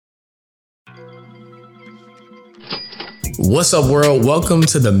What's up, world? Welcome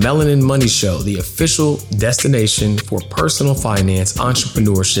to the Melanin Money Show, the official destination for personal finance,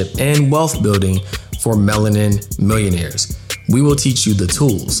 entrepreneurship, and wealth building for melanin millionaires. We will teach you the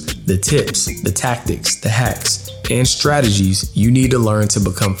tools, the tips, the tactics, the hacks, and strategies you need to learn to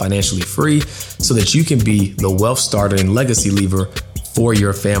become financially free so that you can be the wealth starter and legacy leaver for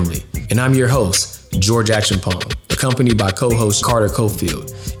your family. And I'm your host, George Actionpong, accompanied by co-host Carter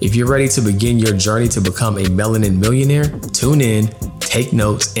Cofield. If you're ready to begin your journey to become a melanin millionaire, tune in, take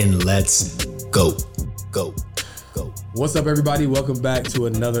notes, and let's go. What's up, everybody? Welcome back to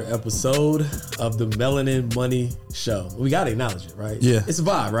another episode of the Melanin Money Show. We got to acknowledge it, right? Yeah. It's a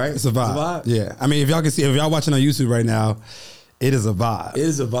vibe, right? It's a vibe. Yeah. I mean, if y'all can see, if y'all watching on YouTube right now, it is a vibe. It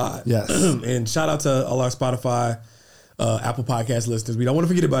is a vibe. Yes. And shout out to all our Spotify, Apple Podcast listeners. We don't want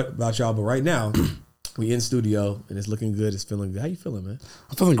to forget about y'all, but right now, we in studio and it's looking good. It's feeling good. How you feeling, man?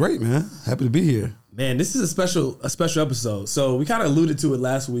 I'm feeling great, man. Happy to be here. Man, this is a special episode. So we kind of alluded to it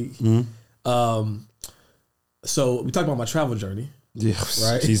last week. Mm-hmm. So we talked about my travel journey. Yeah,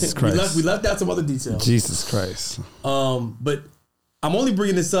 right. Jesus Christ. we left out some other details. Jesus Christ. But I'm only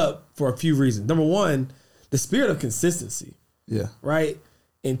bringing this up for a few reasons. Number one, the spirit of consistency. Yeah. Right.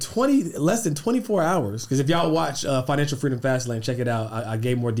 In less than 24 hours, because if y'all watch Financial Freedom Fastlane, check it out. I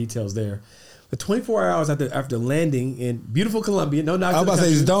gave more details there. But 24 hours after landing in beautiful Colombia, no knock to the country. I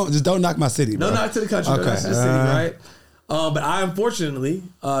was about to say, just don't knock my city, bro. No knock to the country, okay. No knock to the city, right? But I unfortunately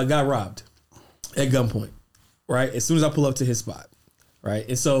got robbed at gunpoint, right? As soon as I pull up to his spot, right?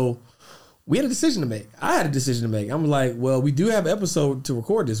 And so we had a decision to make. I had a decision to make. I'm like, well, we do have an episode to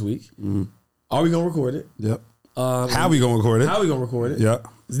record this week. Mm-hmm. Are we going to record it? Yep. How we going to record it? Yep.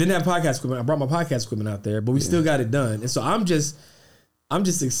 Didn't have podcast equipment. I brought my podcast equipment out there, but we still got it done. And so I'm just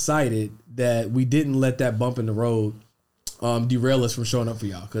excited that we didn't let that bump in the road derail us from showing up for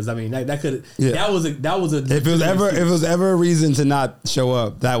y'all. Because I mean, that was a. If it was ever a reason to not show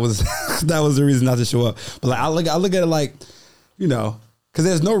up, that was the reason not to show up. But like I look at it like, you know, because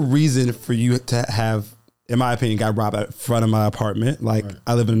there's no reason for you to have, in my opinion, got robbed at front of my apartment. Like, right.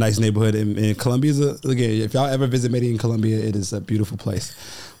 I live in a nice neighborhood in Colombia. Again, if y'all ever visit Medellin, Colombia, it is a beautiful place.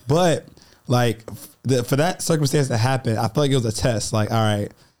 But like for that circumstance to happen, I feel like it was a test. Like, all right,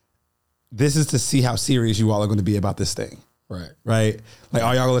 this is to see how serious you all are going to be about this thing. Right. Like,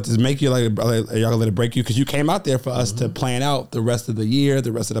 are y'all gonna let this make you? Like, are y'all gonna let it break you? Because you came out there for us to plan out the rest of the year,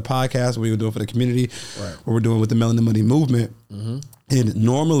 the rest of the podcast, what we were doing for the community, what we're doing with the Melanin Money movement. Mm-hmm. And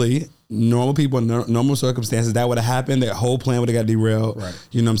normally, normal people in normal circumstances, that would have happened. Their whole plan would have got derailed. Right.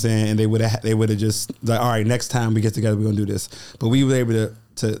 You know what I'm saying? And they would have just like, all right, next time we get together, we're gonna do this. But we were able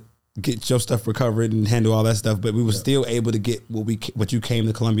to get your stuff recovered and handle all that stuff, but we were still able to get what you came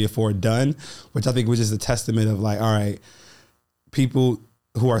to Colombia for done, which I think was just a testament of like, all right, people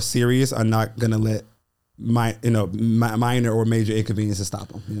who are serious are not gonna let minor or major inconveniences stop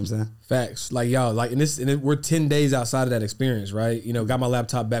them. You know what I'm saying? Facts. Like, y'all, like we're 10 days outside of that experience, right? You know, got my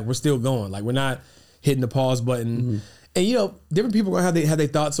laptop back. We're still going. Like, we're not hitting the pause button. Mm-hmm. And you know, different people are gonna have their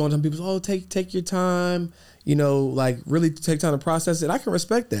thoughts on. Some people, take your time. You know, like really take time to process it. I can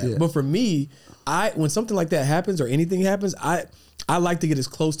respect that. Yeah. But for me, when something like that happens or anything happens, I like to get as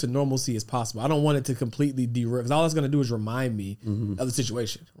close to normalcy as possible. I don't want it to completely derail, because all it's going to do is remind me of the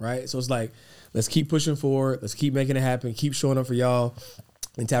situation, right? So it's like, let's keep pushing forward. Let's keep making it happen. Keep showing up for y'all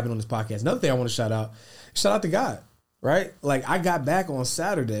and tapping on this podcast. Another thing I want to shout out to God, right? Like, I got back on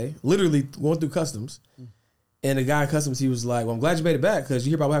Saturday, literally going through customs, and the guy in customs, he was like, well, I'm glad you made it back, because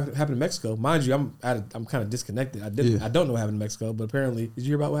you hear about what happened in Mexico. Mind you, I'm kind of disconnected. I don't know what happened in Mexico, but apparently, did you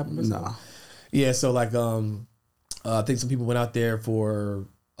hear about what happened in Mexico? No. Yeah, so like, I think some people went out there for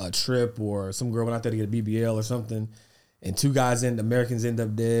a trip, or some girl went out there to get a BBL or something, and two Americans end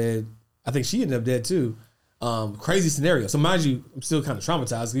up dead. I think she ended up dead too. Crazy scenario. So mind you, I'm still kind of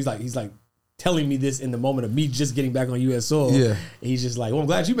traumatized. He's like telling me this in the moment of me just getting back on U.S. soil. Yeah. And he's just like, well, I'm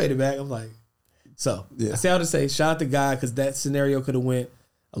glad you made it back. I'm like, so I say all to say, shout out to God, because that scenario could have went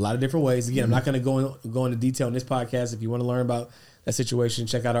a lot of different ways. Again, I'm not going to go into detail in this podcast. If you want to learn about that situation,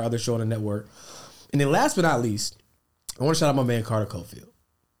 check out our other show on the network. And then last but not least, I want to shout out my man Carter Cofield,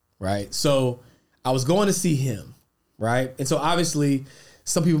 right? So I was going to see him, right? And so obviously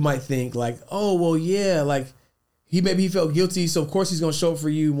some people might think like, oh, well, yeah, like he felt guilty, so of course he's going to show up for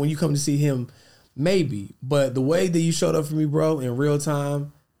you when you come to see him, maybe. But the way that you showed up for me, bro, in real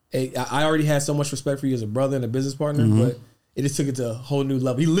time, I already had so much respect for you as a brother and a business partner, but it just took it to a whole new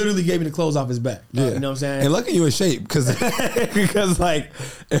level. He literally gave me the clothes off his back. Yeah. You know what I'm saying? And lucky you in shape because like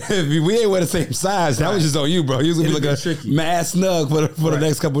if we ain't wear the same size, that was just on you, bro. You was gonna be It'd like be a tricky. mad snug for the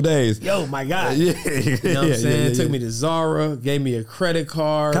next couple of days. Yo, my God. Yeah, You know what I'm saying? Took me to Zara, gave me a credit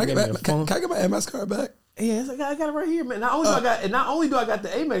card. Can I, gave get me a my, phone. can I get my MS card back? Yeah, I got it right here, man. Not only do I got the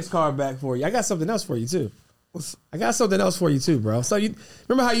Amex card back for you, I got something else for you too. I got something else for you too, bro. So you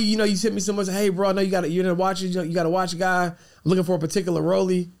remember how you hit me so much? Hey, bro, I know you're gonna watch it. You got to watch a guy. I'm looking for a particular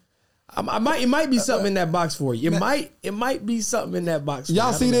rollie. It might be something in that box for you. It might be something in that box. For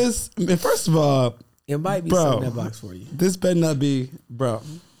Y'all you. see this? I mean, first of all, It might be bro, something in that box for you. this better not be, bro.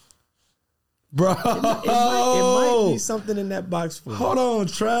 Bro, It might be something in that box for you. hold on,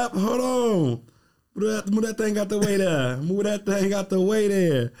 Trap. Hold on. Move that thing out the way there. Move that thing out the way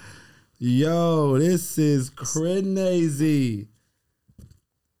there. Yo, this is crazy.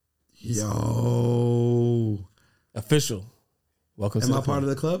 Yo. Official. Welcome to Am the I part of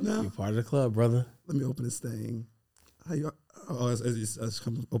the club now? You're part of the club, brother. Let me open this thing. How you? Oh, it's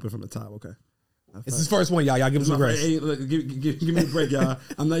come open from the top. Okay. It's his first one, y'all. Y'all give him some grace. Hey, look, give me a break, y'all.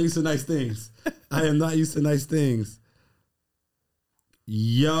 I'm not used to nice things. I am not used to nice things.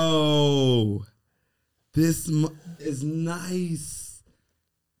 Yo, this is nice.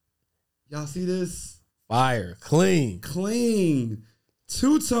 Y'all see this? Fire, clean. Clean,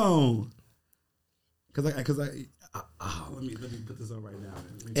 two-tone. Cause let me put this on right now.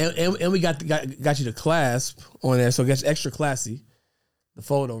 And we got you the clasp on there, so it gets extra classy. The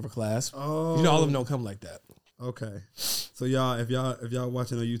fold over clasp. Oh, You know, all of them don't come like that. okay. So y'all, if y'all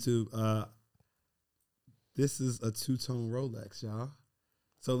watching on YouTube, this is a two-tone Rolex, y'all.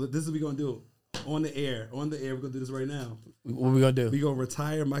 So this is what we gonna do on the air. On the air, we're gonna do this right now. What we gonna do? We gonna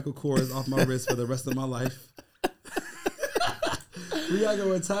retire Michael Kors off my wrist for the rest of my life. We are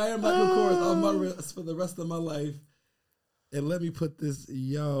gonna retire Michael Kors off my wrist for the rest of my life. And let me put this,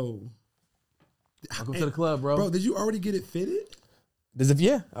 yo. Welcome to the club, bro. Bro, did you already get it fitted?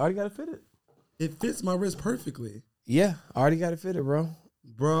 Yeah, I already got it fitted. It fits my wrist perfectly. Yeah, I already got it fitted, bro.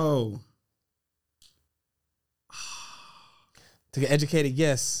 Bro. Took an educated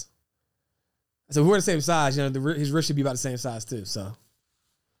guess. So we're the same size. You know, his wrist should be about the same size too. So,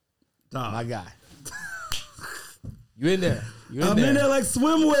 my guy, you in there? I'm in there like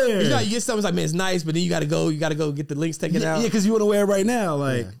swimwear. You know, you get something like, man, it's nice, but then you gotta go get the links taken out. Yeah, because you want to wear it right now.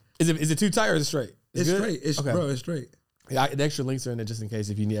 Like, Is it too tight or is it straight? it's good? straight. It's Okay. bro, it's straight. Yeah, the extra links are in there just in case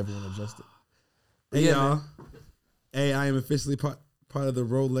if you ever want to adjust it. Hey, Yeah, y'all. man. Hey, I am officially part of the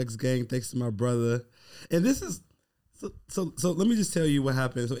Rolex gang thanks to my brother. And this is so let me just tell you what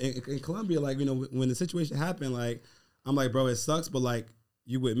happened. So in Colombia, like, you know, when the situation happened, like, I'm like, bro, it sucks, but like,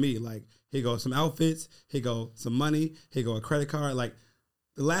 you with me. Like, here go some outfits, here go some money, here go a credit card. Like,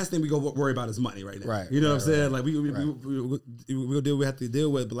 the last thing we go worry about is money right now. Right. You know what I'm saying? Right. Like, we'll deal. We have to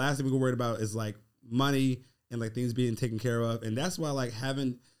deal with. The last thing we go worry about is like money and like things being taken care of. And that's why like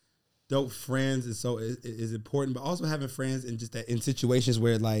having dope friends is important, but also having friends in just that in situations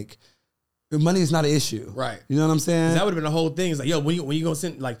where like money is not an issue. Right. You know what I'm saying? That would have been the whole thing. It's like, yo, when you gonna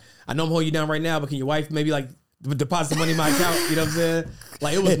send, like, I know I'm holding you down right now, but can your wife maybe like deposit some money in my account? You know what I'm saying?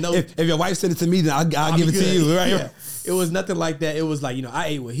 Like, it was no. If your wife sent it to me, then I'll give it to you. Right? Yeah. It was nothing like that. It was like, you know, I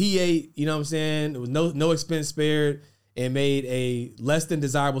ate what he ate. You know what I'm saying? It was no expense spared, and made a less than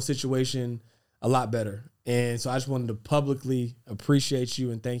desirable situation a lot better. And so I just wanted to publicly appreciate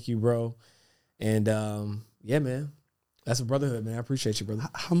you and thank you, bro. And yeah, man, that's a brotherhood, man. I appreciate you, brother.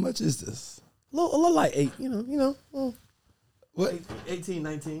 How much is this? A little like 8, you know. What? 18,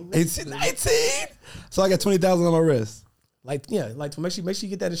 19. 18? So I got 20,000 on my wrist. Like, yeah, like make sure you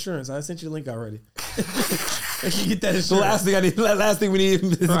get that insurance. I sent you the link already. Make sure you get that insurance. The last thing we need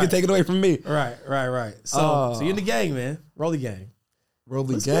is to get taken away from me. Right. So you're in the gang, man. Rolly gang.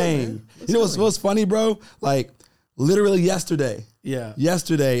 Rolly What's gang. good, man? You know what's funny, bro? Like literally yesterday. Yeah.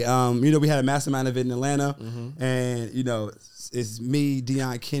 Yesterday, you know, we had a mastermind event in Atlanta, and you know, it's me,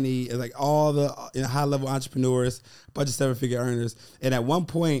 Deion Kenny, and like all the high level entrepreneurs, a bunch of 7-figure earners. And at one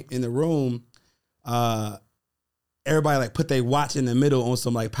point in the room, everybody like put their watch in the middle on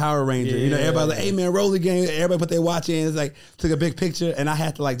some like Power Ranger. You know, everybody like, hey man, Rolly gang. Everybody put their watch in. It's like took a big picture, and I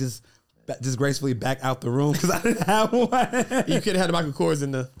had to like just gracefully back out the room because I didn't have one. You could have had the Michael Kors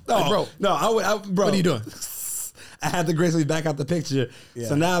in the bro. What are you doing? I had to gracefully back out the picture. Yeah.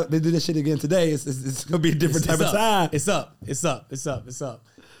 So now they do this shit again today. It's gonna be a different type of time. It's up.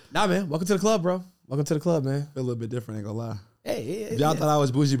 Nah, man. Welcome to the club, bro. Welcome to the club, man. Feel a little bit different, ain't gonna lie. Hey, if y'all thought I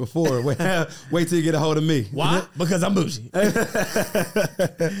was bougie before, wait till you get a hold of me. Why? Because I'm bougie. But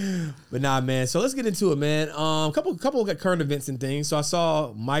nah, man. So let's get into it, man. Couple of current events and things. So I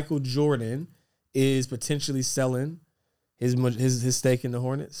saw Michael Jordan is potentially selling his stake in the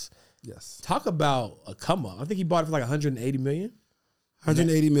Hornets. Yes. Talk about a come up. I think he bought it for like 180 million.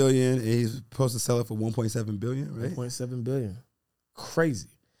 180 million, and he's supposed to sell it for 1.7 billion, right? 1.7 billion. Crazy.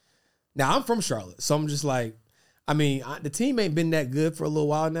 Now, I'm from Charlotte, so I'm just like, I mean, the team ain't been that good for a little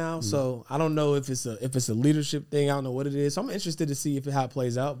while now, so I don't know if it's a leadership thing. I don't know what it is. So I'm interested to see how it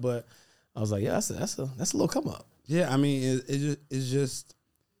plays out, but I was like, yeah, that's a little come up. Yeah, I mean,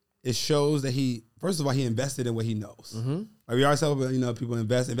 it shows that he, first of all, he invested in what he knows. Mm-hmm. Like we always tell people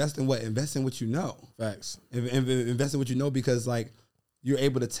invest in what? Invest in what you know. Facts. Invest in what you know, because like you're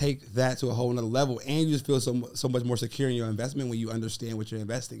able to take that to a whole nother level, and you just feel so much more secure in your investment when you understand what you're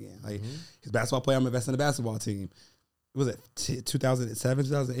investing in. Like his basketball player, I'm investing in the basketball team. Was it 2007,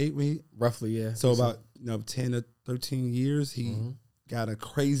 2008 when he roughly, yeah. So about 10 to 13 years, he got a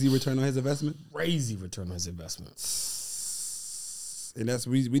crazy return on his investment. Crazy return on his investment. And that's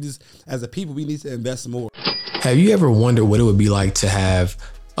we just, as a people, we need to invest more. Have you ever wondered what it would be like to have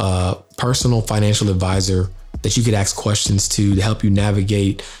a personal financial advisor that you could ask questions to help you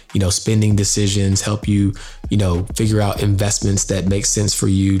navigate, spending decisions, help you, figure out investments that make sense for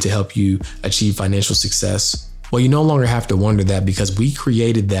you to help you achieve financial success? Well, you no longer have to wonder that, because we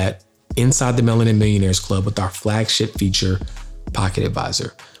created that inside the Melanin Millionaires Club with our flagship feature, Pocket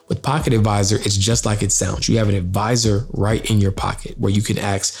Advisor. With Pocket Advisor, it's just like it sounds. You have an advisor right in your pocket where you can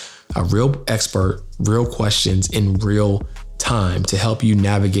ask a real expert, real questions in real time to help you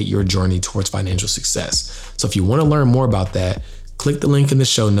navigate your journey towards financial success. So if you want to learn more about that, click the link in the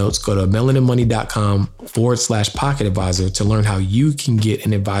show notes, go to melaninmoney.com/pocket advisor to learn how you can get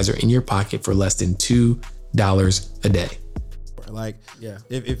an advisor in your pocket for less than $2 a day. Like, yeah,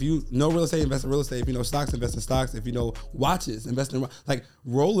 if you know real estate, invest in real estate. If you know stocks, invest in stocks. If you know watches, invest in, like,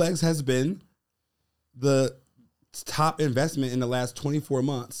 Rolex has been the top investment in the last 24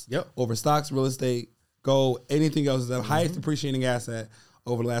 months. Yep. Over stocks, real estate, gold, anything else is the highest appreciating asset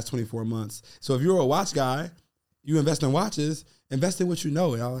over the last 24 months. So if you're a watch guy, you invest in watches, invest in what you know.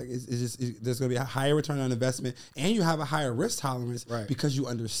 Like, there's going to be a higher return on investment, and you have a higher risk tolerance because you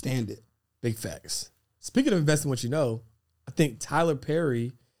understand it. Big facts. Speaking of investing what you know, I think Tyler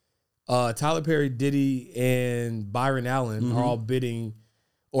Perry, Diddy, and Byron Allen are all bidding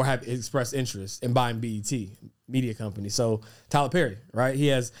or have expressed interest in buying BET, media company. So Tyler Perry, right?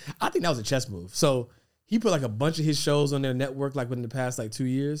 I think that was a chess move. So he put like a bunch of his shows on their network like within the past like 2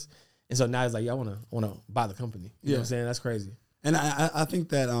 years. And so now he's like, yeah, I want to buy the company. You know what I'm saying? That's crazy. And I think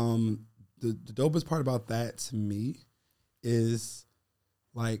that the dopest part about that to me is,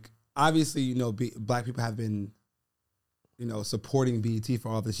 like, obviously, black people have been, supporting BET for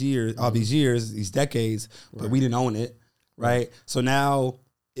all these years, these decades, but we didn't own it, right? So now,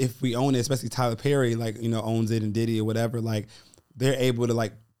 if we own it, especially Tyler Perry, like, owns it, and Diddy or whatever, like, they're able to,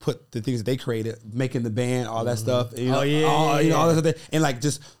 like, put the things that they created, making the band, all that stuff, all that stuff, and like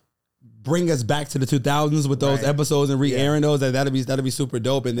just bring us back to the 2000s with those episodes and re-airing those. That'd be super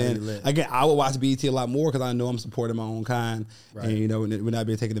dope. And then again, I would watch BET a lot more because I know I'm supporting my own kind, and we're not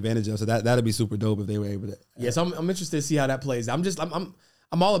being taken advantage of. So that'd be super dope if they were able to. Yes, I'm interested to see how that plays. I'm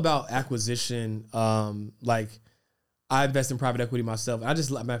all about acquisition. Like, I invest in private equity myself. Matter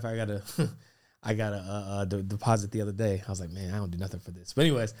of fact, I got a deposit the other day. I was like, man, I don't do nothing for this. But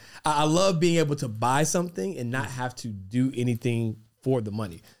anyways, I love being able to buy something and not have to do anything for the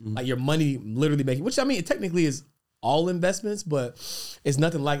money. Like, your money literally making, which I mean, it technically is all investments, but it's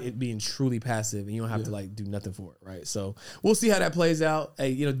nothing like it being truly passive, and you don't have to like do nothing for it, right? So we'll see how that plays out.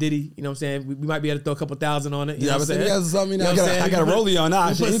 Hey, Diddy, you know what I'm saying? We might be able to throw a couple thousand on it. You know what I'm saying? I got to roll you on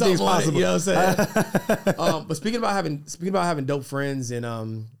that. Anything's possible. You know what I'm saying? But speaking about having dope friends,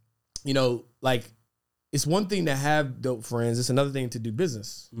 and like, it's one thing to have dope friends. It's another thing to do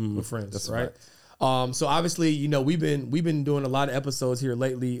business with friends. That's right. So obviously, we've been doing a lot of episodes here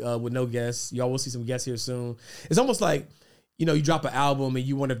lately with no guests. Y'all will see some guests here soon. It's almost like, you drop an album and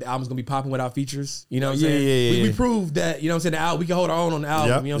you wonder if the album's gonna be popping without features. You know what I'm saying? Yeah. We proved that, the album, we can hold our own on the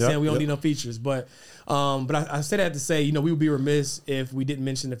album. You know what I'm saying? We don't need no features. But I say that to say, we would be remiss if we didn't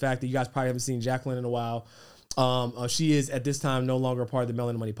mention the fact that you guys probably haven't seen Jacqueline in a while. She is at this time no longer a part of the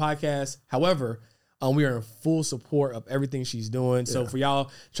Melanin Money podcast. However, we are in full support of everything she's doing. So for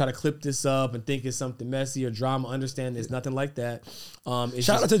y'all try to clip this up and think it's something messy or drama, understand it's nothing like that.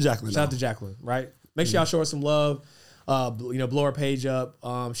 Shout out to Jacqueline. Shout out to Jacqueline, right? Make sure y'all show her some love. Blow her page up.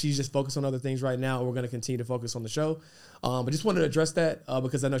 She's just focused on other things right now. We're going to continue to focus on the show. But just wanted to address that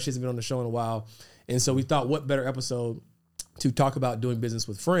because I know she hasn't been on the show in a while. And so we thought, what better episode to talk about doing business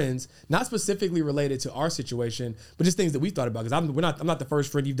with friends, not specifically related to our situation, but just things that we thought about. Because I'm not the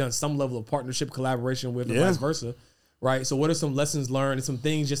first friend you've done some level of partnership collaboration with, or vice versa, right? So what are some lessons learned and some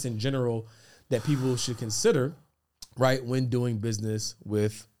things just in general that people should consider right, when doing business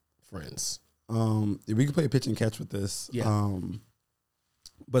with friends? We can play pitch and catch with this. Yeah.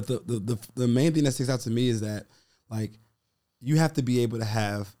 But the main thing that sticks out to me is that, like, you have to be able to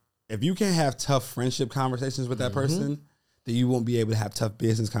have, if you can't have tough friendship conversations with that person, then you won't be able to have tough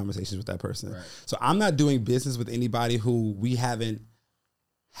business conversations with that person. Right. So I'm not doing business with anybody who we haven't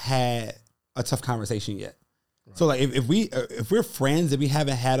had a tough conversation yet. Right. So like if we're friends and we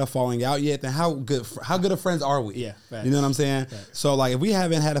haven't had a falling out yet, then how good of friends are we? Yeah, facts. You know what I'm saying? Facts. So like if we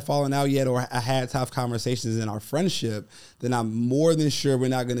haven't had a falling out yet or had tough conversations in our friendship, then I'm more than sure we're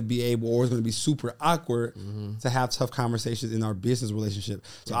not going to be able, or it's going to be super awkward to have tough conversations in our business relationship.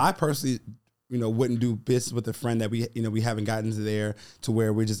 So I personally, wouldn't do business with a friend that we haven't gotten to there to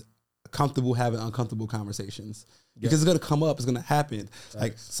where we're just comfortable having uncomfortable conversations because it's going to come up, it's going to happen. Facts.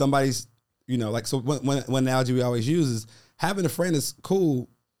 Like somebody's. So one analogy we always use is having a friend is cool,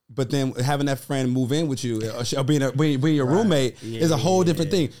 but then having that friend move in with you or being your roommate is a whole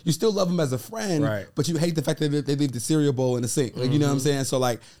different thing. You still love them as a friend, but you hate the fact that they leave the cereal bowl in the sink. Like, you know what I'm saying? So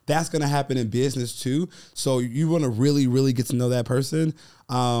like that's going to happen in business too. So you want to really, really get to know that person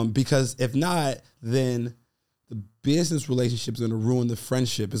because if not, then the business relationship is going to ruin the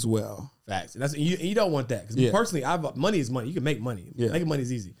friendship as well. Facts. And you don't want that because personally, money is money. You can make money. Yeah. Making money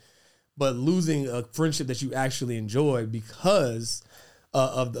is easy. But losing a friendship that you actually enjoy because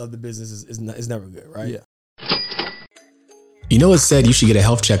of the business is never good, right? Yeah. You know, it's said you should get a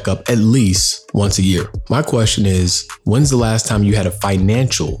health checkup at least once a year. My question is, when's the last time you had a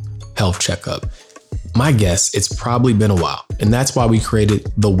financial health checkup? My guess, it's probably been a while. And that's why we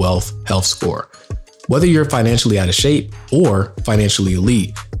created the Wealth Health Score. Whether you're financially out of shape or financially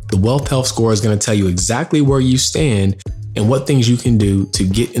elite, the Wealth Health Score is going to tell you exactly where you stand and what things you can do to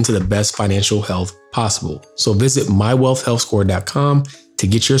get into the best financial health possible. So visit mywealthhealthscore.com to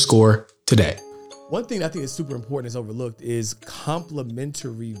get your score today. One thing I think is super important is overlooked is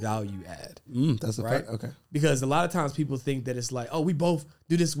complementary value add. That's a right. fact. Okay. Because a lot of times people think that it's like, oh, we both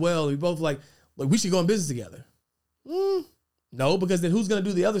do this well. We both like we should go in business together. No, because then who's going to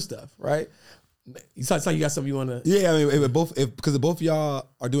do the other stuff, right? You sound like you got something you want to. Yeah, I mean, because both of y'all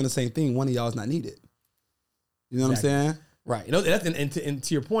are doing the same thing, one of y'all is not needed. You know what I'm saying? Right. And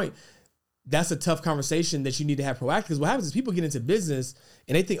to your point, that's a tough conversation that you need to have proactive. Because what happens is people get into business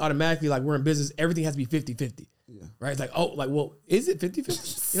and they think automatically like we're in business, everything has to be 50-50. Yeah. Right? It's like, well, is it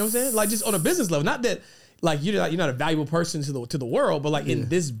 50-50? You know what I'm saying? Like just on a business level. Not that like you're not a valuable person to the world, but like in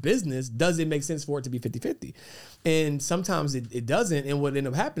this business, does it make sense for it to be 50-50? And sometimes it doesn't. And what end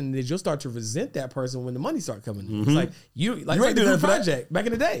up happening is you'll start to resent that person when the money start coming in. It's like you ain't doing that project back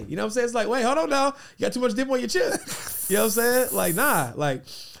in the day. You know what I'm saying? It's like, wait, hold on now. You got too much dip on your chip. You know what I'm saying? Like, nah. Like,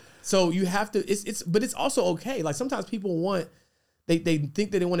 so you have to, but it's also okay. Like sometimes people want, they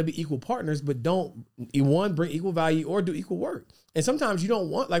think that they want to be equal partners, but don't bring equal value or do equal work. And sometimes you don't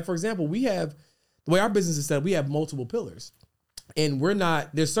want, like, for example, the way our business is set up, we have multiple pillars. And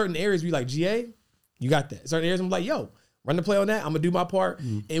there's certain areas we like, GA, you got that. Certain areas I'm like, yo, run the play on that. I'm going to do my part.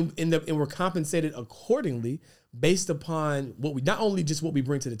 And we're compensated accordingly based upon not only just what we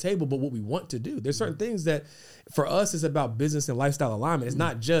bring to the table, but what we want to do. There's certain things that for us is about business and lifestyle alignment. It's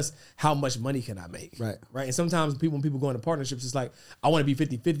not just how much money can I make. Right. And sometimes when people go into partnerships, it's like, I want to be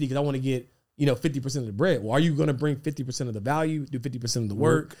 50-50 because I want to get 50% of the bread. Well, are you going to bring 50% of the value, do 50% of the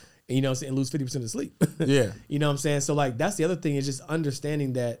work, and and lose 50% of the sleep? Yeah. You know what I'm saying? So like that's the other thing is just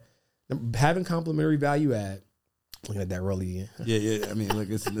understanding that having complementary value add. Looking at that really. Yeah. I mean, look,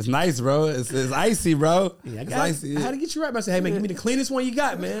 it's nice, bro. It's icy, bro. Yeah, I had to get you right. I said, hey man, give me the cleanest one you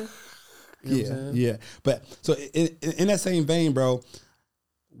got, man. You know yeah. But so in that same vein, bro,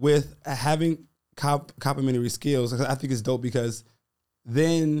 with having complementary skills, I think it's dope because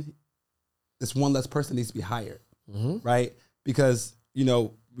then it's one less person needs to be hired, right? Because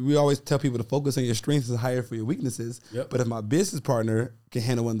we always tell people to focus on your strengths and hire for your weaknesses. Yep. But if my business partner can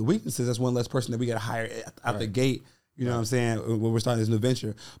handle one of the weaknesses, that's one less person that we got to hire out the gate. You know what I'm saying? When we're starting this new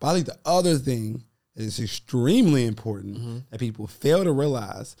venture. But I think the other thing that is extremely important that people fail to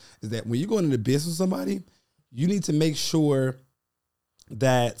realize is that when you're going into business with somebody, you need to make sure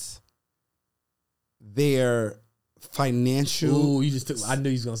that their financial. Ooh, I knew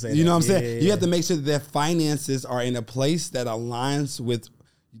you was going to say that. You know what I'm saying? Yeah. You have to make sure that their finances are in a place that aligns with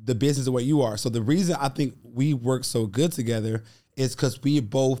the business of where you are. So the reason I think we work so good together is because we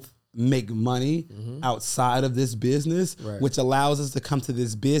both make money outside of this business, which allows us to come to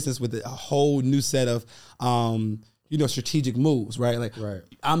this business with a whole new set of, strategic moves, right? Like,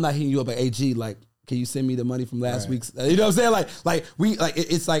 I'm not hitting you up at AG, like, can you send me the money from last week's? You know what I'm saying?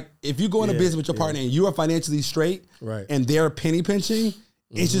 It's like if you go into business with your partner and you are financially straight, and they're penny pinching,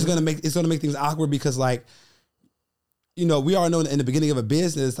 it's just gonna make things awkward because like you know, we all know in the beginning of a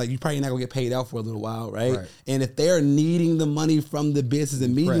business, like, you probably not gonna get paid out for a little while, right? Right. And if they're needing the money from the business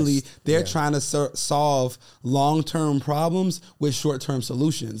immediately, they're trying to solve long-term problems with short-term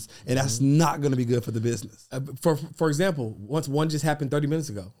solutions, and that's not gonna be good for the business. For example, once one just happened 30 minutes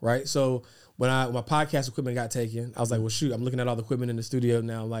ago, right? So when my podcast equipment got taken, I was like, well, shoot, I'm looking at all the equipment in the studio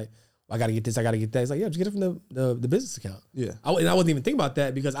now. I'm like, I got to get this, I got to get that. He's like, yeah, just get it from the business account. Yeah. And I wasn't even thinking about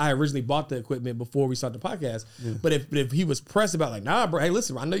that because I originally bought the equipment before we started the podcast. Yeah. But if he was pressed about like, nah, bro, hey,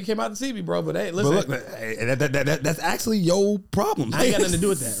 listen, I know you came out to see me, bro, but hey, listen. But look, that's actually your problem. I ain't got nothing to do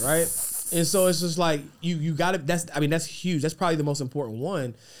with that, right? And so it's just like, you got to, that's huge. That's probably the most important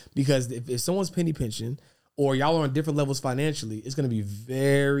one because if someone's penny pinching, or y'all are on different levels financially, it's going to be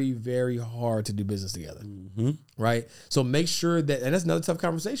very, very hard to do business together, right? So make sure that, and that's another tough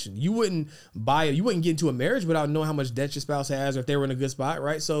conversation. You wouldn't get into a marriage without knowing how much debt your spouse has or if they were in a good spot,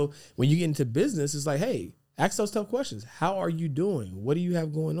 right? So when you get into business, it's like, hey, ask those tough questions. How are you doing? What do you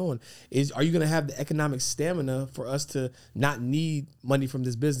have going on? Are you going to have the economic stamina for us to not need money from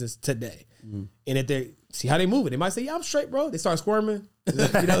this business today? And if they see how they move it, they might say, yeah, I'm straight, bro. They start squirming. You know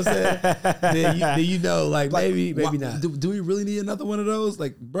what I'm saying? then you know, like maybe not. Do we really need another one of those?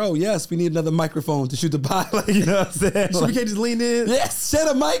 Like, bro, yes, we need another microphone to shoot the pot. Like, you know what I'm saying? So we can't just lean in? Yes, shut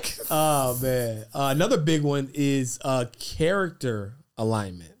up, Mike. Oh, man. Another big one is character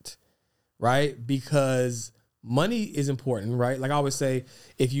alignment, right? Because money is important, right? Like I always say,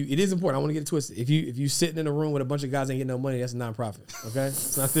 it is important. I want to get it twisted. If you sitting in a room with a bunch of guys that ain't getting no money, that's a nonprofit. Okay,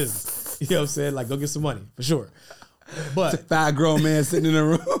 it's not business. You know what I'm saying? Like, go get some money for sure. But it's a 5 grown man sitting in a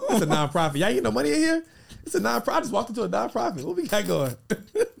room. It's a nonprofit. Y'all get no money in here? It's a nonprofit. I just walked into a nonprofit. What we got going?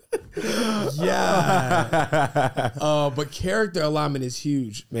 Yeah. But character alignment is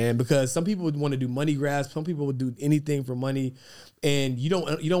huge, man, because some people would want to do money grabs. Some people would do anything for money. And you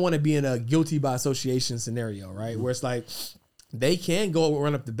don't want to be in a guilty by association scenario, right? Where it's like they can go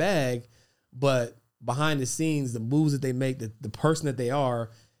run up the bag, but behind the scenes, the moves that they make, the person that they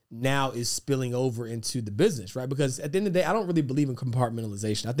are now is spilling over into the business, right? Because at the end of the day, I don't really believe in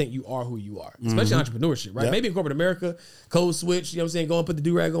compartmentalization. I think you are who you are, especially entrepreneurship, right? Yep. Maybe in corporate America, code switch, you know what I'm saying? Go and put the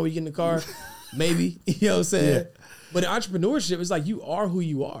do-rag on when you get in the car. Maybe, you know what I'm saying? Yeah. But in entrepreneurship, it's like you are who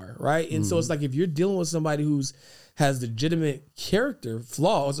you are, right? And so it's like if you're dealing with somebody has legitimate character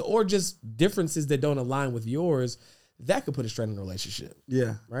flaws or just differences that don't align with yours, that could put a strain on the relationship.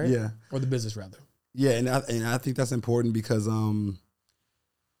 Yeah. Right? Yeah. Or the business rather. Yeah, and I think that's important because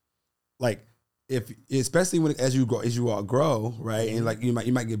like especially as you all grow, right? And like you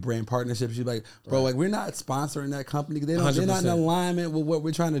might get brand partnerships. You're like, bro, like we're not sponsoring that company. They're not in alignment with what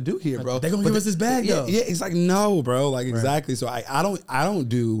we're trying to do here, bro. They're gonna give us this bag, though. Yeah, it's like no, bro. Like exactly. So I don't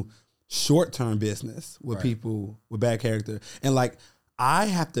do short-term business with people with bad character. And like I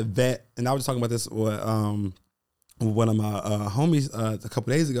have to vet, and I was talking about this with one of my homies a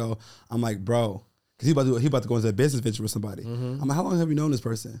couple days ago. I'm like, bro, because he about to go into a business venture with somebody. I'm like, how long have you known this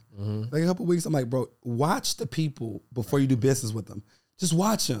person? Like a couple weeks. I'm like, bro, watch the people before you do business with them. Just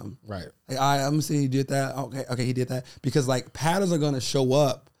watch them. Right. Like, all right, I'm gonna see he did that. Okay, he did that. Because like patterns are gonna show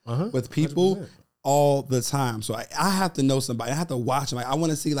up with people 100%. All the time. So I have to know somebody. I have to watch them. Like, I want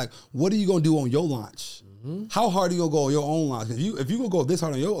to see like, what are you gonna do on your launch? How hard are you gonna go on your own launch? If you gonna go this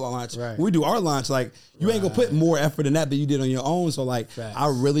hard on your launch, when we do our launch, like you ain't gonna put more effort in that than you did on your own. So like, I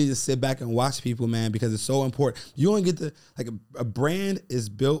really just sit back and watch people, man, because it's so important. You don't get to like a brand is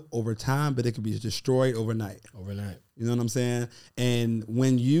built over time, but it can be destroyed overnight. You know what I'm saying? And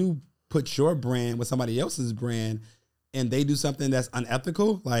when you put your brand with somebody else's brand, and they do something that's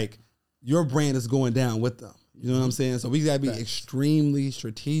unethical, like your brand is going down with them. You know what I'm saying? So we gotta be extremely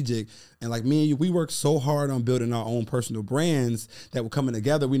strategic. And like me and you, we work so hard on building our own personal brands that we're coming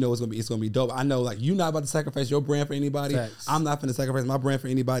together. We know it's gonna be dope. I know like you're not about to sacrifice your brand for anybody. I'm not gonna sacrifice my brand for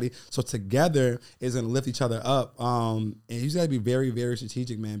anybody. So together is gonna lift each other up. And you just gotta be very, very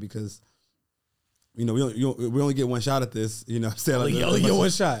strategic, man, because you know, we only get one shot at this, you know what I'm saying? Like, only get one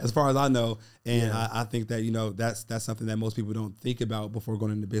shot. As far as I know. And I think that, you know, that's something that most people don't think about before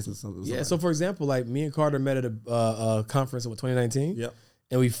going into business. So for example, like me and Carter met at a conference in 2019. Yep.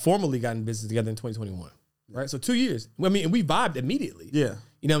 And we formally got in business together in 2021. Right? So 2 years. I mean, and we vibed immediately. Yeah.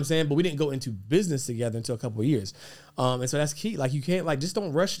 You know what I'm saying? But we didn't go into business together until a couple of years. And so that's key. Like you can't just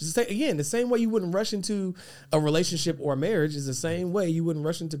don't rush. Again, the same way you wouldn't rush into a relationship or a marriage is the same way you wouldn't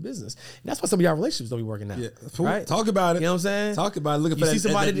rush into business. And that's why some of y'all relationships don't be working out. Yeah. Right? Talk about it. You know what I'm saying? Talk about it. Looking for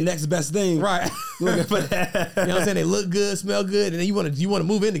the next best thing. Right. Looking for that. You know what I'm saying? They look good, smell good, and then you want to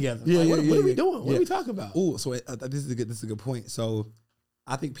move in together. Yeah, what are we doing? What are we talking about? Oh, so this is a good point. So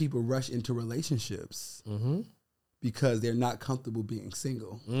I think people rush into relationships because they're not comfortable being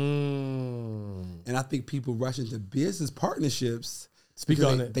single. And I think people rush into business partnerships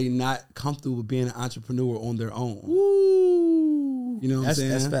because they're not comfortable being an entrepreneur on their own. Ooh. You know what I'm saying?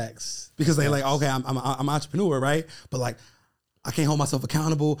 That's facts. Because they like, okay, I'm an entrepreneur, right? But like, I can't hold myself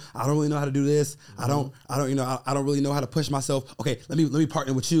accountable. I don't really know how to do this. I don't really know how to push myself. Okay, let me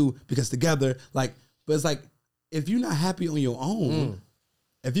partner with you because together, like, but it's like, if you're not happy on your own,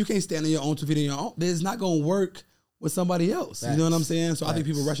 if you can't stand on your own 2 feet on your own, then it's not going to work with somebody else. You know what I'm saying? So I think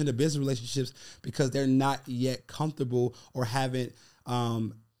people rush into business relationships because they're not yet comfortable or haven't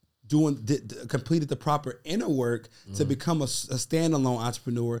completed the proper inner work to become a standalone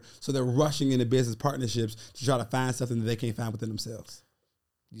entrepreneur. So they're rushing into business partnerships to try to find something that they can't find within themselves.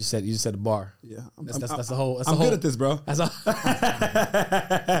 You said the bar. Yeah, That's the whole. I'm good at this, bro. That's all.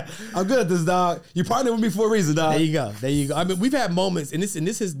 I'm good at this, dog. You partnered with me for a reason, dog. There you go. I mean, we've had moments, and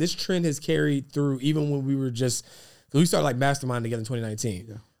this trend has carried through even when we were we started like mastermind together in 2019.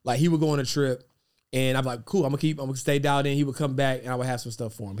 Yeah. Like he would go on a trip. And I'm like, cool, I'm gonna stay dialed in. He would come back and I would have some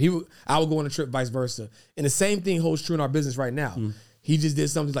stuff for him. I would go on a trip, vice versa. And the same thing holds true in our business right now. He just did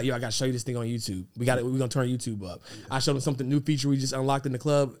something like, yo, I gotta show you this thing on YouTube. We're gonna turn YouTube up. I showed him something new feature we just unlocked in the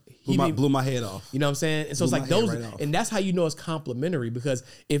club. Blew my head off. You know what I'm saying? And so it's like those, and that's how you know it's complimentary, because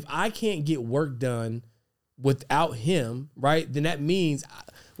if I can't get work done without him, right, then that means,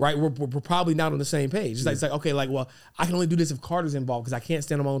 right, we're probably not on the same page. It's like, okay, like, well, I can only do this if Carter's involved because I can't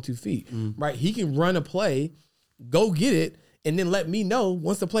stand on my own 2 feet, right? He can run a play, go get it, and then let me know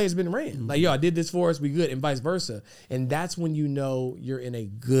once the play has been ran. Like, yo, I did this for us, we good, and vice versa. And that's when you know you're in a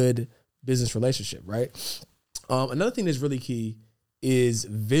good business relationship, right? Another thing that's really key is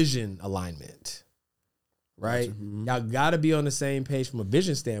vision alignment, right? Y'all got to be on the same page from a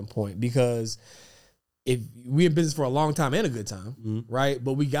vision standpoint, because if we're in business for a long time and a good time, right?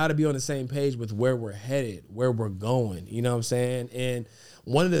 But we got to be on the same page with where we're headed, where we're going. You know what I'm saying? And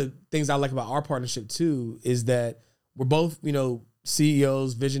one of the things I like about our partnership too is that we're both,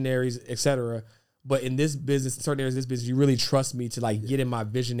 CEOs, visionaries, et cetera. But in this business, in certain areas of this business, you really trust me to like get in my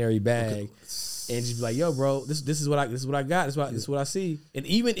visionary bag and just be like, yo, bro, this is what I got. This is what I see. And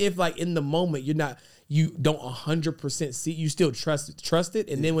even if like in the moment you don't 100% see, you still trust it.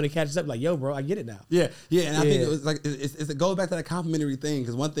 And then when it catches up, like, yo, bro, I get it now. Yeah. And I think it was like, it goes back to that complimentary thing.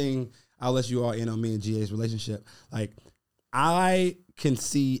 Because one thing, I'll let you all in on me and GA's relationship. Like, I can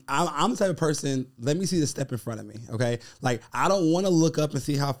see, I'm the type of person, let me see the step in front of me, okay? Like, I don't want to look up and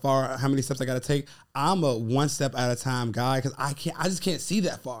see how many steps I got to take. I'm a one step at a time guy, because I just can't see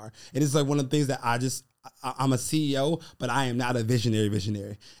that far. And it's like one of the things that I'm a CEO, but I am not a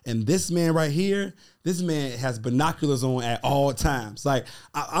visionary. And this man right here, this man has binoculars on at all times. Like,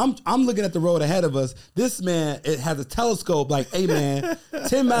 I'm looking at the road ahead of us. This man, it has a telescope. Like, hey man,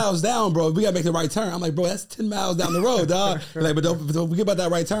 10 miles down, bro. We gotta make the right turn. I'm like, bro, that's 10 miles down the road, dog. Like, but don't forget about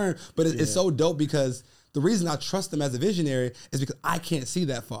that right turn. But it's so dope, because the reason I trust him as a visionary is because I can't see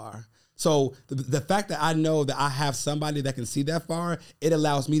that far. So the fact that I know that I have somebody that can see that far, it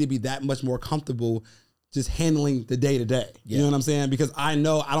allows me to be that much more comfortable just handling the day to day. You know what I'm saying? Because I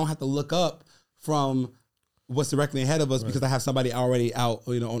know I don't have to look up from what's directly ahead of us, because I have somebody already out,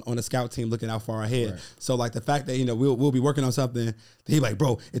 on a scout team looking out far ahead. Right. So like the fact that, we'll be working on something, he like,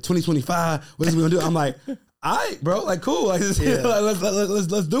 bro, in 2025, what is we gonna do? I'm like, all right, bro, like, cool. Like, let's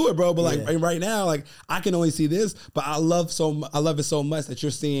do it, bro. But like right now, like, I can only see this, but I love it so much that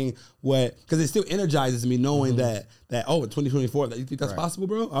you're seeing because it still energizes me knowing that in 2024, that you think that's possible,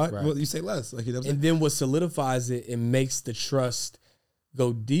 bro? All right, well, you say less. Like, and then what solidifies it and makes the trust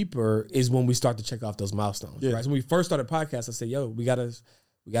go deeper is when we start to check off those milestones. Right. So when we first started podcast, I said, yo, we gotta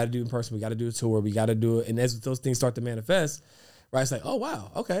do it in person, we gotta do a tour, we gotta do it. And as those things start to manifest, right, it's like, oh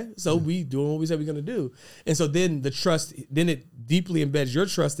wow, okay, so we doing what we said we're gonna do. And so then the trust, then it deeply embeds your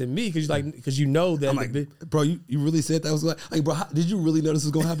trust in me, because you know that. I'm like, bro, you really said that was like, bro, did you really know this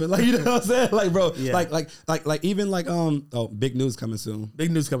was gonna happen? Like, you know what I'm saying? Like, bro, like even like big news coming soon.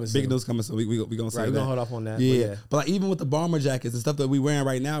 Big news coming soon. We gonna say we're gonna hold off on that. Yeah. But like even with the bomber jackets and stuff that we wearing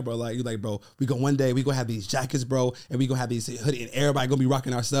right now, bro, like, you're like, bro, one day we gonna have these jackets, bro, and we gonna have these hoodie, and everybody gonna be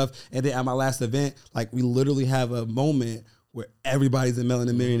rocking our stuff. And then at my last event, like, we literally have a moment where everybody's in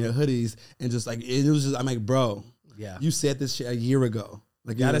Melanin Millionaire hoodies, and just like, it was just, I'm like, bro, you said this shit a year ago.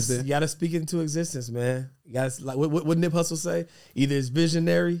 Like, you gotta speak it into existence, man. You gotta, like, what Nip Hustle say? Either it's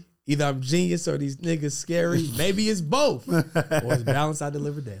visionary, either I'm genius, or these niggas scary. Maybe it's both, or it's balance I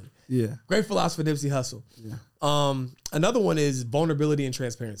deliver daily. Yeah, great philosophy, Nipsey Hussle. Yeah. Another one is vulnerability and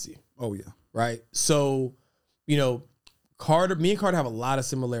transparency. Oh yeah, right. So, me and Carter have a lot of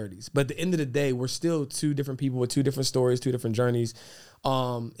similarities, but at the end of the day, we're still two different people with two different stories, two different journeys.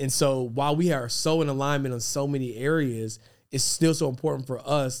 And so while we are so in alignment on so many areas, it's still so important for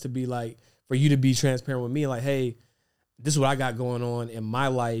us to be like, for you to be transparent with me, like, hey, this is what I got going on in my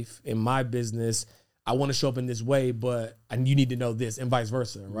life, in my business. I want to show up in this way, but you need to know this, and vice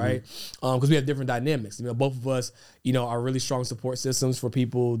versa, right? Because we have different dynamics. Both of us, are really strong support systems for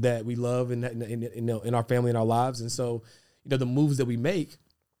people that we love in our family and our lives. And so, the moves that we make,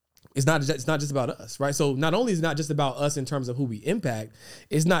 it's not just about us, right? So not only is it not just about us in terms of who we impact,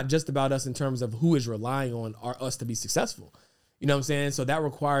 it's not just about us in terms of who is relying on us to be successful. You know what I'm saying? So that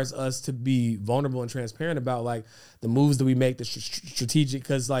requires us to be vulnerable and transparent about like the moves that we make, the strategic,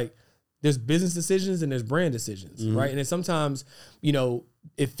 because like there's business decisions and there's brand decisions, right? And then sometimes,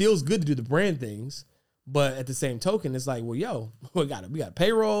 it feels good to do the brand things, but at the same token, it's like, well, we got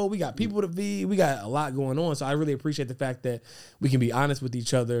payroll, we got people to feed, we got a lot going on. So I really appreciate the fact that we can be honest with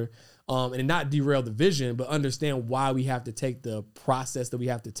each other, and not derail the vision, but understand why we have to take the process that we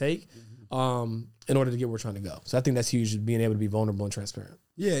have to take in order to get where we're trying to go. So I think that's huge, being able to be vulnerable and transparent.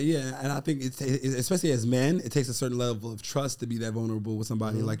 Yeah. And I think especially as men, it takes a certain level of trust to be that vulnerable with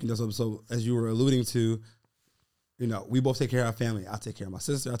somebody. Like, so as you were alluding to, we both take care of our family. I take care of my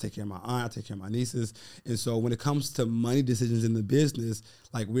sister. I take care of my aunt. I take care of my nieces. And so when it comes to money decisions in the business,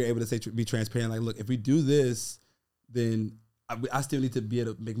 like we're able to be transparent. Like, look, if we do this, then I still need to be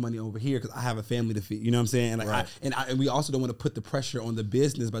able to make money over here because I have a family to feed. You know what I'm saying? And like, and we also don't want to put the pressure on the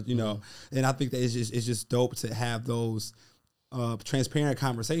business, but and I think that it's just dope to have those transparent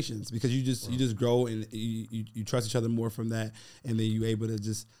conversations because you just grow and you trust each other more from that, and then you're able to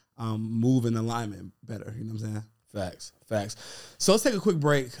just move in alignment better. You know what I'm saying? Facts. So let's take a quick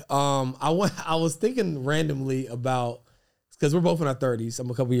break. I was thinking randomly about, because we're both in our 30s.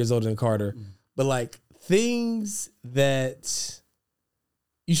 I'm a couple years older than Carter, but like things that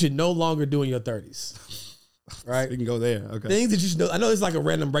you should no longer do in your 30s. Right? We can go there. Okay. Things that you should know. I know it's like a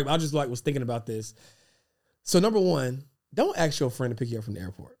random break, but I just was thinking about this. So number one, don't ask your friend to pick you up from the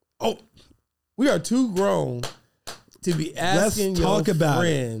airport. Oh, we are too grown to be asking your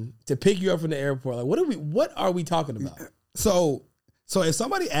friend to pick you up from the airport. Like, what are we talking about? So if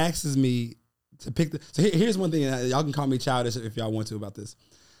somebody asks me to pick here's one thing, and y'all can call me childish if y'all want to about this.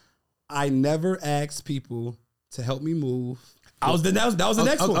 I never ask people to help me move. That was the next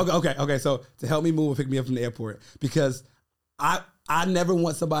one. Okay. So to help me move and pick me up from the airport, because I never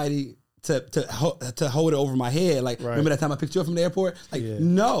want somebody to hold it over my head. Like, remember that time I picked you up from the airport? Like,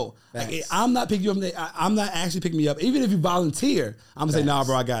 no, like, I'm not picking you up. I'm not actually picking me up. Even if you volunteer, I'm gonna say, nah,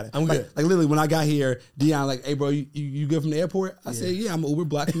 bro, I got it. I'm good. Like literally, when I got here, Dion like, hey, bro, you good from the airport? I said, yeah, I'm Uber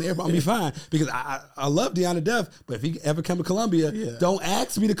Black from the airport. I'll be fine because I love Dion to death. But if he ever come to Columbia, don't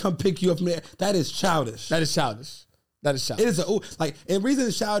ask me to come pick you up from there. That is childish. That is childish. It is and the reason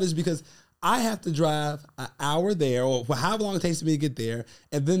it's childish is because I have to drive an hour there or however long it takes me to get there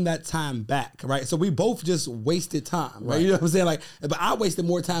and then that time back, right? So we both just wasted time, right? You know what I'm saying? Like, but I wasted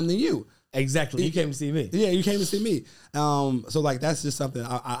more time than you. Exactly. You came to see me. Yeah, you came to see me. So like, that's just something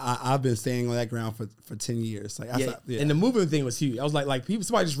I've been staying on that ground for 10 years. Like, And the moving thing was huge. I was like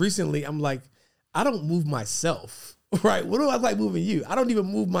somebody just recently, I'm like, I don't move myself, right? What do I like moving you? I don't even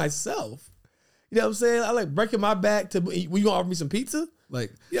move myself. You know what I'm saying? I like breaking my back you gonna offer me some pizza?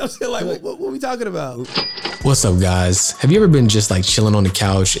 Like, you know what I'm saying? Like, what are we talking about? What's up, guys? Have you ever been just like chilling on the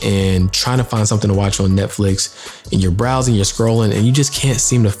couch and trying to find something to watch on Netflix, and you're browsing, you're scrolling, and you just can't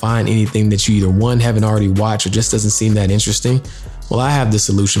seem to find anything that you either haven't already watched or just doesn't seem that interesting? Well, I have the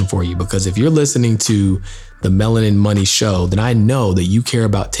solution for you, because if you're listening to the Melanin Money Show, then I know that you care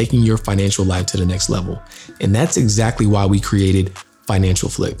about taking your financial life to the next level. And that's exactly why we created Financial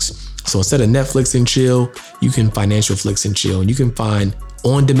Flicks. So instead of Netflix and chill, you can Financial Flicks and chill, and you can find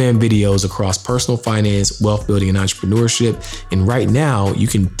on-demand videos across personal finance, wealth building, and entrepreneurship. And right now, you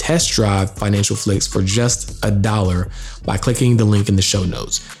can test drive Financial Flicks for just $1 by clicking the link in the show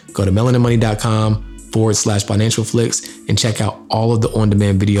notes. Go to melaninmoney.com/Financial Flicks and check out all of the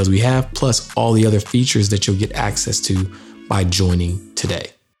on-demand videos we have, plus all the other features that you'll get access to by joining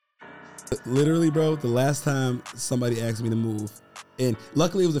today. Literally, bro, the last time somebody asked me to move, and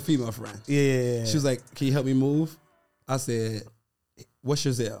luckily it was a female friend. Yeah. She was like, can you help me move? I said, what's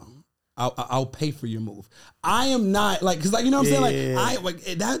your Zelle? I'll pay for your move. I am not like, cause like, you know what I'm saying? Like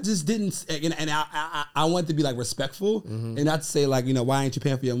that just didn't, and I want to be like respectful and not to say like, why ain't you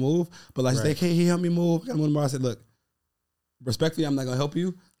paying for your move? But like, say, hey, he help me move. I said, look, respectfully, I'm not gonna help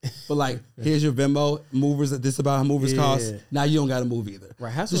you. But like, here's your Venmo, movers. This about how movers cost. Now you don't got to move either.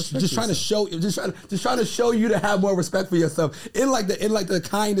 Right? Have Just trying to show, just trying to show you to have more respect for yourself in the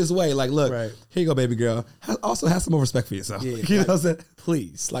kindest way. Like, look, Right. here you go, baby girl. Also have some more respect for yourself. Yeah, You know what I'm saying?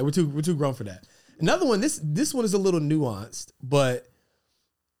 Please, like we're too grown for that. Another one. This one is a little nuanced, but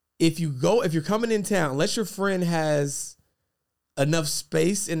if you're coming in town, unless your friend has enough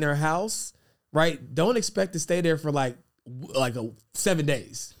space in their house, right? Don't expect to stay there for like 7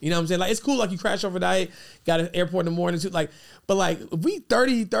 days. You know what I'm saying? Like, it's cool, like you crash overnight, got an airport in the morning too. Like, but like if we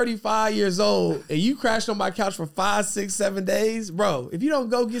 30, 35 years old and you crashed on my couch for 5, 6, 7 days, bro, if you don't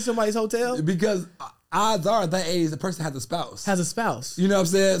go get somebody's hotel, Because odds are at that age, the person has a spouse. has a spouse. You know what I'm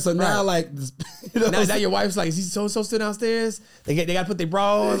saying? So now, Right. like, this, you know, Now your wife's like, is he so still downstairs? They got to put their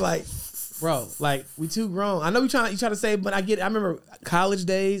bra on. Like, bro, like we too grown. I know you trying to say, but I get it. I remember college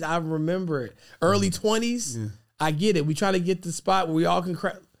days. I remember it. Early 20s. Yeah. I get it. We try to get the spot where we all can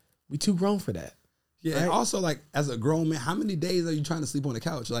we too grown for that. Yeah, right? and also, like, as a grown man, how many days are you trying to sleep on the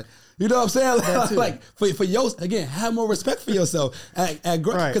couch? Like, you know what I'm saying? Like for your, again, have more respect for yourself.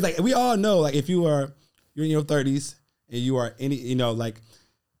 Because like we all know, like, if you're in your 30s and you are like,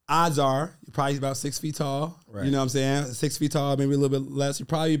 odds are you're probably about 6 feet tall. Right. You know what I'm saying? 6 feet tall, maybe a little bit less. You're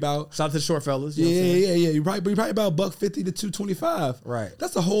probably about, shout out to the short fellas. Yeah. You're probably about $150 to $225. Right.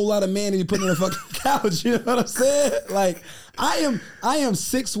 That's a whole lot of man you put on a fucking couch. You know what I'm saying? Like, I am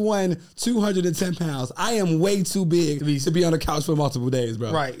 6'1", 210 pounds. I am way too big to be on the couch for multiple days,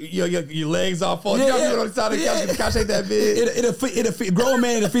 bro. Right. Your legs all falling. You on the side of the couch. The couch ain't that big. It'll grown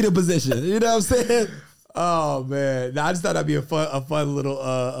man in a fetal position. You know what I'm saying? Oh man, I just thought that'd be a fun little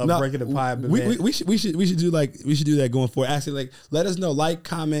breaking the pie. We should do that going forward. Actually, like, let us know, like,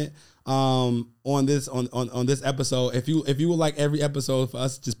 comment on this episode. If you would like every episode for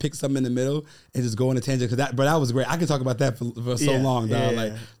us to just pick something in the middle and just go on a tangent, because that was great. I could talk about that for so long, dog.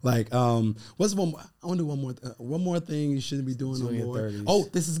 Yeah. What's one more? I want to do one more thing you shouldn't be doing no more. 30s. Oh,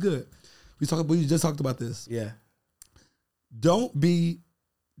 this is good. We just talked about this. Yeah. Don't be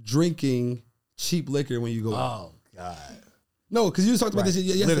drinking cheap liquor when you go out. Oh God. No, because you just talked about this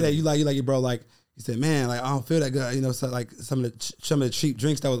yesterday. You like it, bro. Like, you said, man, like, I don't feel that good. You know, so like some of the cheap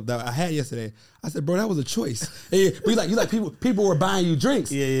drinks that I had yesterday. I said, bro, that was a choice. People were buying you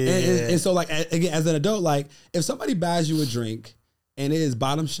drinks. Yeah. And so, like, again, as an adult, like, if somebody buys you a drink and it is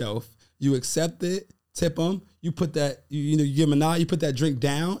bottom shelf, you accept it, tip them. You put that, you give them a nod, you put that drink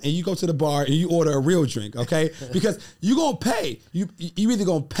down, and you go to the bar and you order a real drink, okay? Because you're gonna pay. You either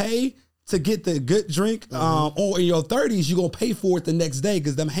gonna pay to get the good drink, or in your 30s, you're gonna pay for it the next day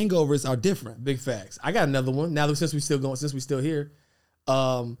because them hangovers are different. Big facts. I got another one. Now that since we still here,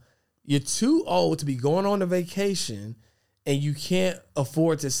 you're too old to be going on a vacation, and you can't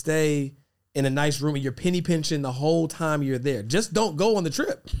afford to stay in a nice room, and you're penny pinching the whole time you're there. Just don't go on the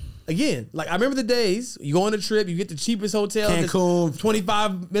trip. Again, like, I remember the days you go on a trip, you get the cheapest hotel, Cancun,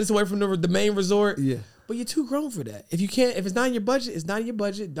 25 minutes away from the main resort. Yeah. But you're too grown for that. If it's not in your budget, it's not in your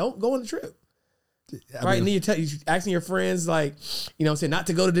budget. Don't go on the trip. Right? And then you're asking your friends, like, you know what I'm saying, not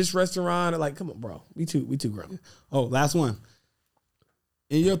to go to this restaurant. Or like, come on, bro. We too grown. Oh, last one.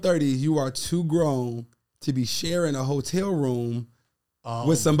 In your 30s, you are too grown to be sharing a hotel room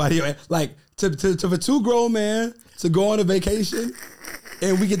with somebody. Like, for two grown men to go on a vacation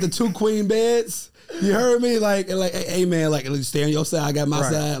and we get the 2 queen beds. You heard me? Like, hey man, like, stay on your side, I got my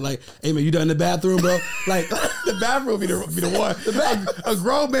side. Like, hey man, you done in the bathroom, bro? Like, the bathroom be the one. A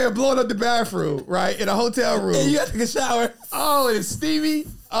grown man blowing up the bathroom, right? In a hotel room. And you got to take a shower. Oh, and it's steamy.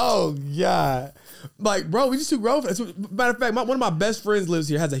 Oh God. Like, bro, we just too grown for that. Matter of fact, one of my best friends lives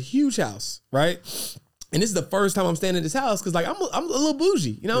here, has a huge house, right? And this is the first time I'm staying in this house because, like, I'm a little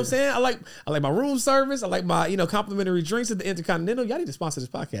bougie. You know what I'm saying? I like my room service. I like my, complimentary drinks at the Intercontinental. Y'all need to sponsor this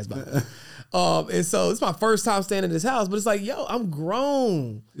podcast, by the way. And so it's my first time staying in this house, but it's like, yo, I'm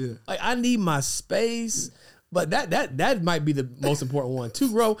grown. Yeah. Like, I need my space. But that might be the most important one.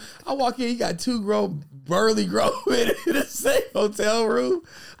 2 grown. I walk in, you got 2 grown, burly grown men in the same hotel room.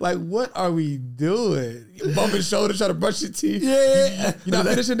 Like, what are we doing? Bumping shoulders, trying to brush your teeth. Yeah. You not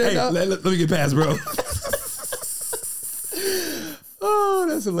finishing that? Hey, let me get past, bro. Oh,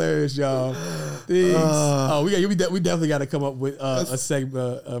 that's hilarious, y'all. We definitely got to come up with a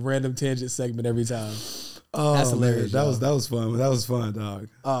segment, a random tangent segment every time. Oh, that's hilarious. Man. That was fun. That was fun, dog.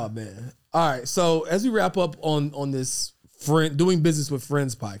 Oh man. All right. So as we wrap up on this doing business with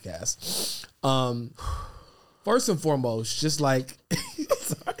friends podcast, first and foremost, just like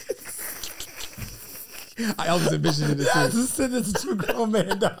I always envisioned it. I just said this to 2 grown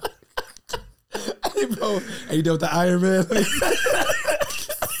man, dog. Hey, bro. Hey, you done with the Iron Man?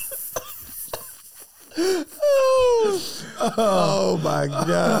 Oh my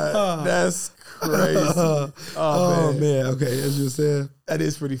God, that's crazy. Oh man. Okay, as you said. That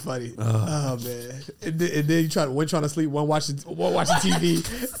is pretty funny. Oh man. And then you one trying to sleep, one watching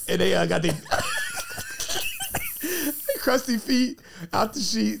TV, and they got their crusty feet out the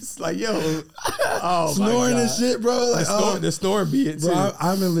sheets. Like, yo, oh Snoring my God. and shit, bro. Like, the snoring be it too. bro,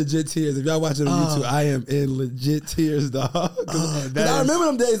 I'm in legit tears. If y'all watching on YouTube, I am in legit tears, dog. Cause I remember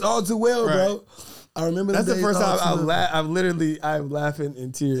them days all too well, bro. I remember them That's days the first all time too well. I'm laughing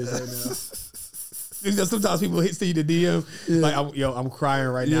in tears right now. You know, sometimes people see the DM, like, I'm crying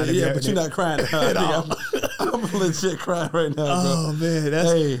right now. Yeah, but you're not crying. I'm legit crying right now, bro. Oh man, that's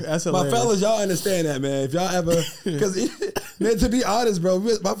hilarious. My fellas, y'all understand that, man. If y'all ever, because man, to be honest, bro,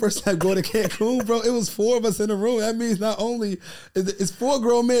 my first time going to Cancun, bro, it was 4 of us in the room. That means not only it's 4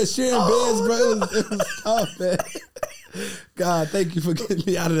 grown men sharing beds, bro. It was tough, man. God, thank you for getting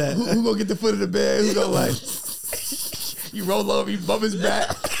me out of that. Who gonna get the foot of the bed? Who gonna like? You roll over, you bump his back.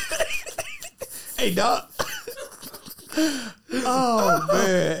 Hey, dog. Oh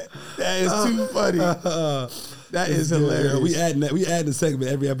man, that is too funny. That is hilarious. We add the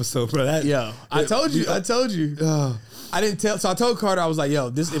segment every episode, bro. I told you. I didn't tell. So I told Carter, I was like,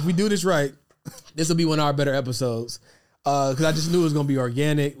 yo, if we do this right, this will be one of our better episodes. Because I just knew it was gonna be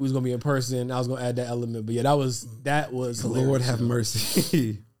organic. It was gonna be in person. I was gonna add that element. But yeah, that was hilarious. Lord have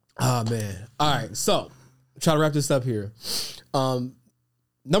mercy. Oh man. All right. So try to wrap this up here.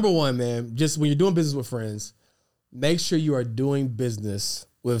 Number one, man, just when you're doing business with friends, make sure you are doing business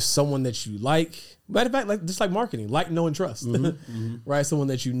with someone that you like. Matter of fact, like just like marketing, like, know, and trust. Right? Someone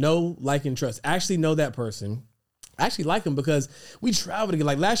that you know, like, and trust. Actually know that person. I actually like them because we travel together.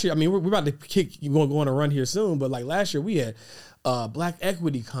 Like last year, I mean, we're about to go on a run here soon, but like last year we had Black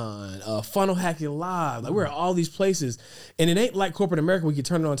Equity Con, Funnel Hacking Live. Like we're at all these places, and it ain't like corporate America. We can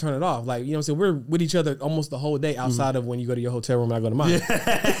turn it on, turn it off. Like, you know what I'm saying? We're with each other almost the whole day outside of when you go to your hotel room and I go to mine. You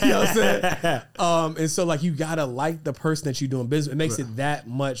know what I'm saying? And so like you gotta like the person that you're doing business. It makes it that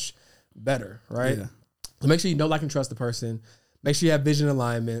much better, right? Yeah. So make sure you know, like, and trust the person. Make sure you have vision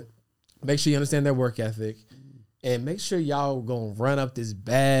alignment. Make sure you understand their work ethic. And make sure y'all gonna run up this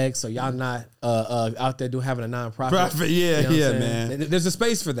bag so y'all not out there having a nonprofit. You know man. There's a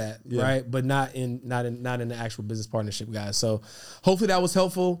space for that, right? But not in the actual business partnership, guys. So hopefully that was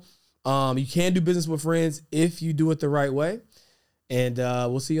helpful. You can do business with friends if you do it the right way. And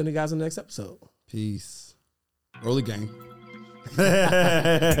we'll see you guys on the next episode. Peace. Early game.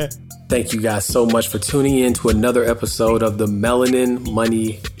 Thank you guys so much for tuning in to another episode of the Melanin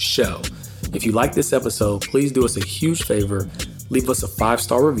Money Show. If you like this episode, please do us a huge favor. Leave us a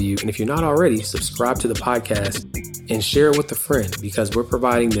 5-star review. And if you're not already, subscribe to the podcast and share it with a friend, because we're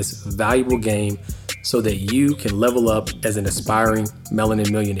providing this valuable game so that you can level up as an aspiring melanin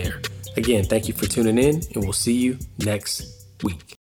millionaire. Again, thank you for tuning in, and we'll see you next week.